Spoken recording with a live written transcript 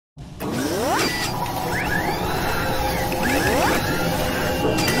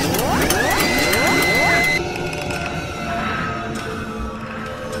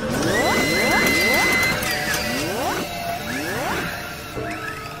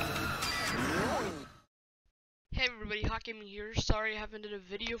Hey everybody, Hot Gaming here. Sorry I haven't did a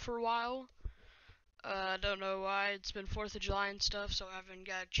video for a while. I don't know why. It's been 4th of July and stuff, so I haven't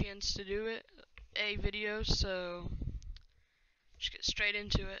got a chance to do a video, so just get straight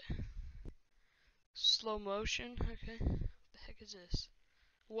into it. Slow motion, okay. What the heck is this?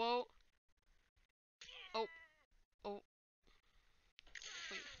 Whoa. Oh, oh.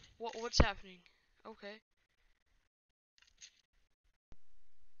 Wait, what's happening? Okay.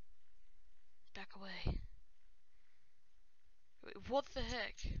 Back away. Wait, what the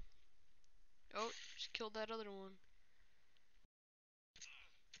heck? Oh, just killed that other one.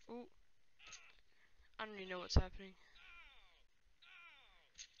 Ooh. I don't even know what's happening.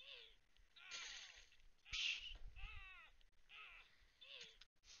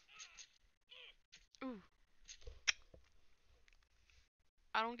 Ooh.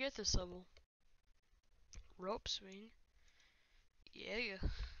 I don't get this level. Rope swing. Yeah.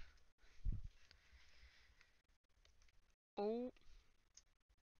 Oh.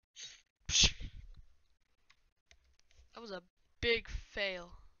 That was a big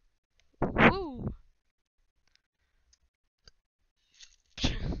fail. Woo!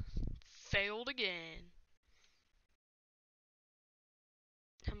 Failed again.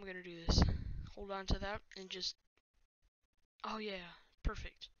 How am I gonna do this? Hold on to that and just... Oh yeah,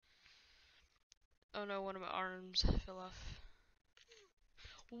 perfect. Oh no, one of my arms fell off.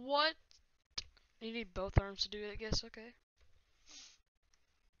 What? You need both arms to do it, I guess, okay.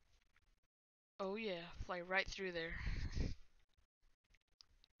 Oh yeah, fly right through there.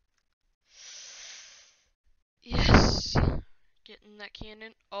 Yes! Getting that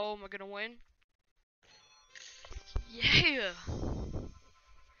cannon. Oh, am I gonna win? Yeah!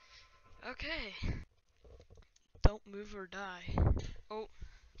 Okay. Don't move or die. Oh,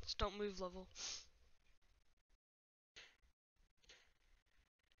 it's don't move level.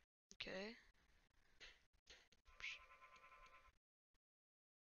 Okay.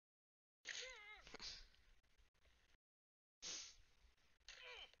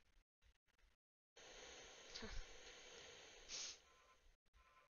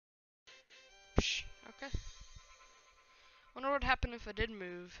 Okay. Wonder what would happen if I did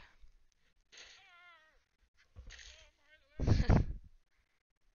move. Am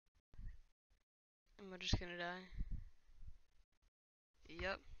I just gonna die?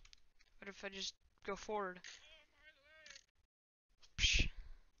 Yep. What if I just go forward? Psh.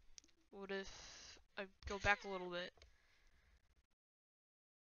 What if I go back a little bit?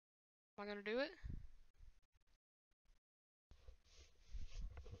 Am I gonna do it?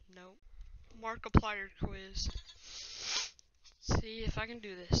 Nope. Markiplier quiz. See if I can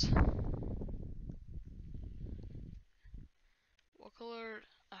do this. What color?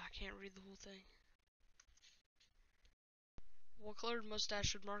 I can't read the whole thing. What colored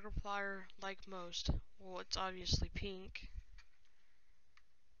mustache would Markiplier like most? Well, it's obviously pink.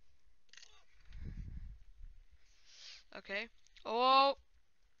 Okay. Oh!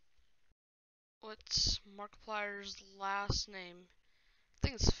 What's Markiplier's last name? I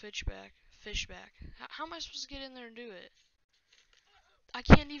think it's Fishback. Fishback. How am I supposed to get in there and do it? I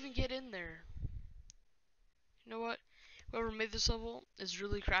can't even get in there. You know what? Whoever made this level is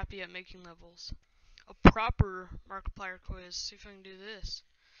really crappy at making levels. A proper Markiplier quiz. See if I can do this.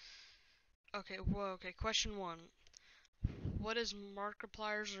 Okay, whoa, okay, question 1. What is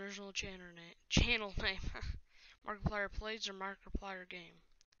Markiplier's original channel name? Markiplier Plays or Markiplier Game?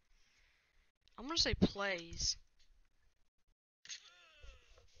 I'm gonna say Plays.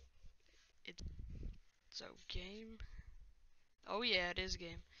 So, game? Oh yeah, it is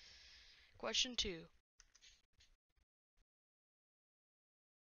game. Question 2.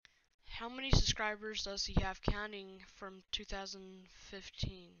 How many subscribers does he have counting from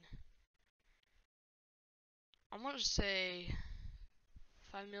 2015? I'm gonna say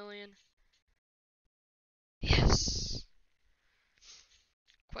 5 million. Yes!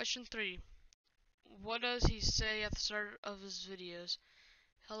 Question 3. What does he say at the start of his videos?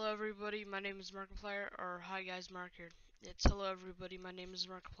 Hello everybody, my name is Markiplier, or hi guys, Mark here. It's hello everybody, my name is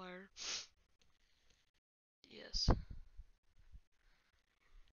Markiplier. Yes.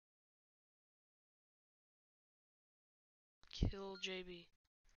 Kill JB.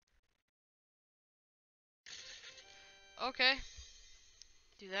 Okay.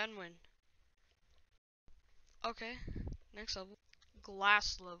 Do that and win. Okay. Next level.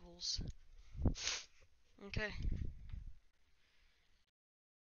 Glass levels. Okay.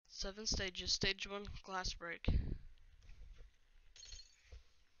 7 stages. Stage 1, glass break.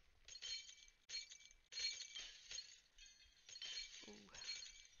 Ooh.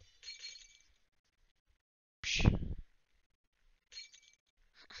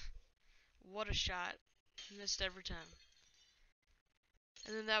 What a shot. Missed every time.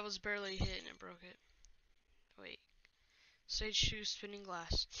 And then that was barely hit and it broke it. Wait. Stage 2, spinning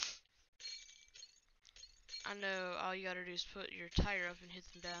glass. I know all you gotta do is put your tire up and hit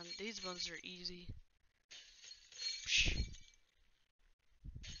them down. These ones are easy.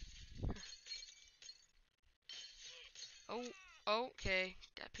 Oh, okay.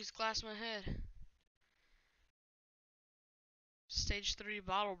 Got a piece of glass in my head. Stage 3,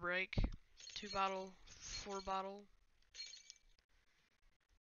 bottle break. 2 bottle, 4 bottle,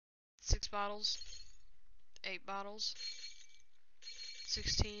 6 bottles, 8 bottles,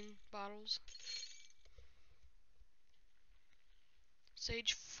 16 bottles.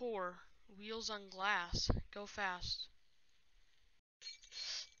 Stage 4, wheels on glass. Go fast.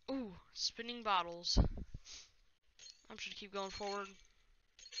 Ooh, spinning bottles. I'm just gonna keep going forward.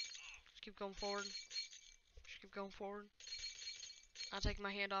 Just keep going forward. Just keep going forward. I'll take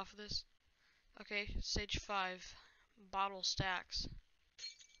my hand off of this. Okay, stage 5, bottle stacks.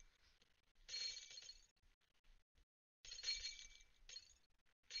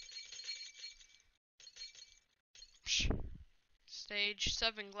 Psh. Stage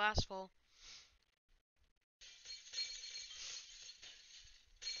 7, glass fall.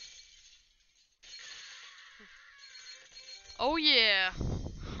 Oh yeah!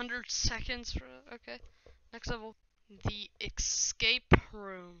 100 seconds for, okay. Next level. The escape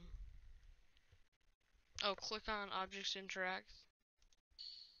room. Oh, click on objects to interact.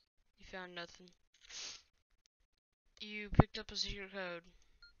 You found nothing. You picked up a secret code.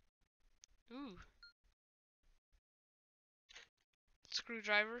 Ooh.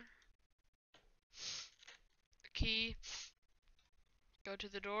 Screwdriver. Key. Go to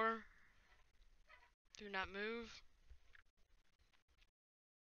the door. Do not move.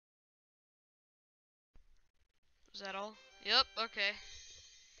 Is that all? Yep, okay.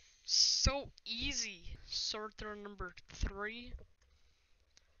 So easy. Sword throw number 3.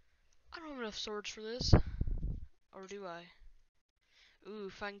 I don't have enough swords for this. Or do I? Ooh,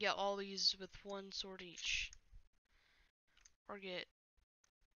 if I can get all these with 1 sword each. Or get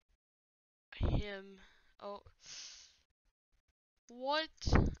him. Oh. What?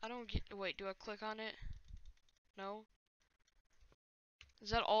 I don't get. Wait, do I click on it? No? Is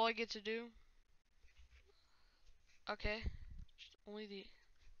that all I get to do? Okay. Just only these.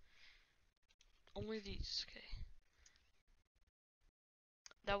 Okay.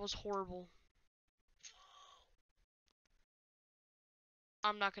 That was horrible.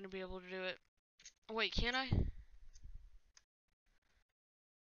 I'm not gonna be able to do it. Wait, can I?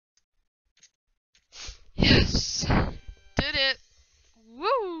 Yes! Did it!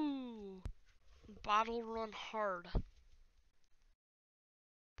 Woo! Bottle run hard.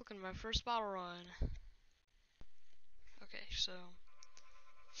 Looking at my first bottle run. Okay, so.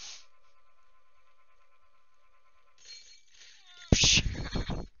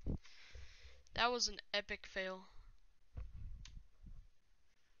 That was an epic fail.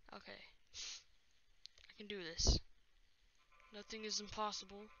 Okay. I can do this. Nothing is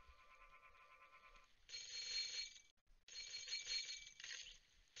impossible.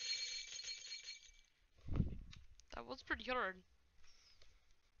 That was pretty hard.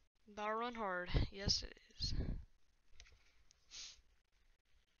 Battle run hard. Yes, it is.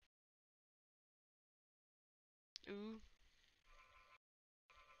 Ooh.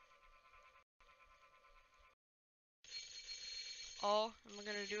 Oh, am I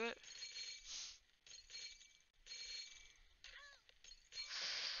gonna do it?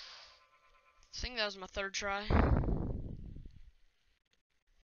 I think that was my 3rd try.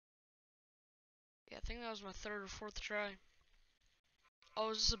 Yeah, I think that was my 3rd or 4th try. Oh,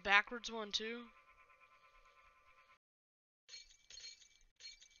 is this a backwards one too?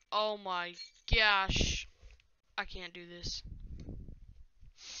 Oh my gosh. I can't do this.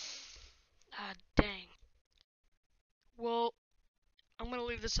 Ah, dang. Well, I'm going to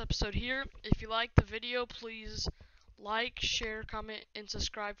leave this episode here. If you liked the video, please like, share, comment, and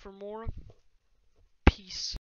subscribe for more. Peace.